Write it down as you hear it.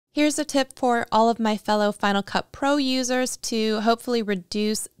Here's a tip for all of my fellow Final Cut Pro users to hopefully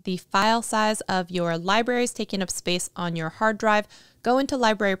reduce the file size of your libraries taking up space on your hard drive. Go into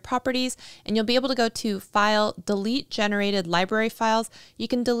Library Properties and you'll be able to go to File, Delete Generated Library Files. You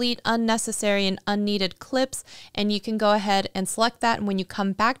can delete unnecessary and unneeded clips, and you can go ahead and select that, and when you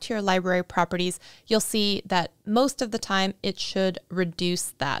come back to your library properties, you'll see that most of the time it should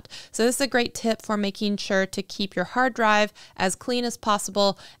reduce that. So this is a great tip for making sure to keep your hard drive as clean as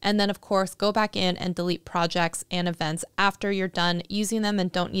possible, and then of course go back in and delete projects and events after you're done using them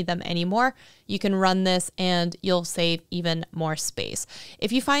and don't need them anymore. You can run this and you'll save even more space.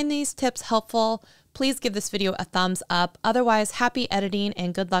 If you find these tips helpful, please give this video a thumbs up. Otherwise, happy editing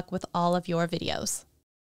and good luck with all of your videos.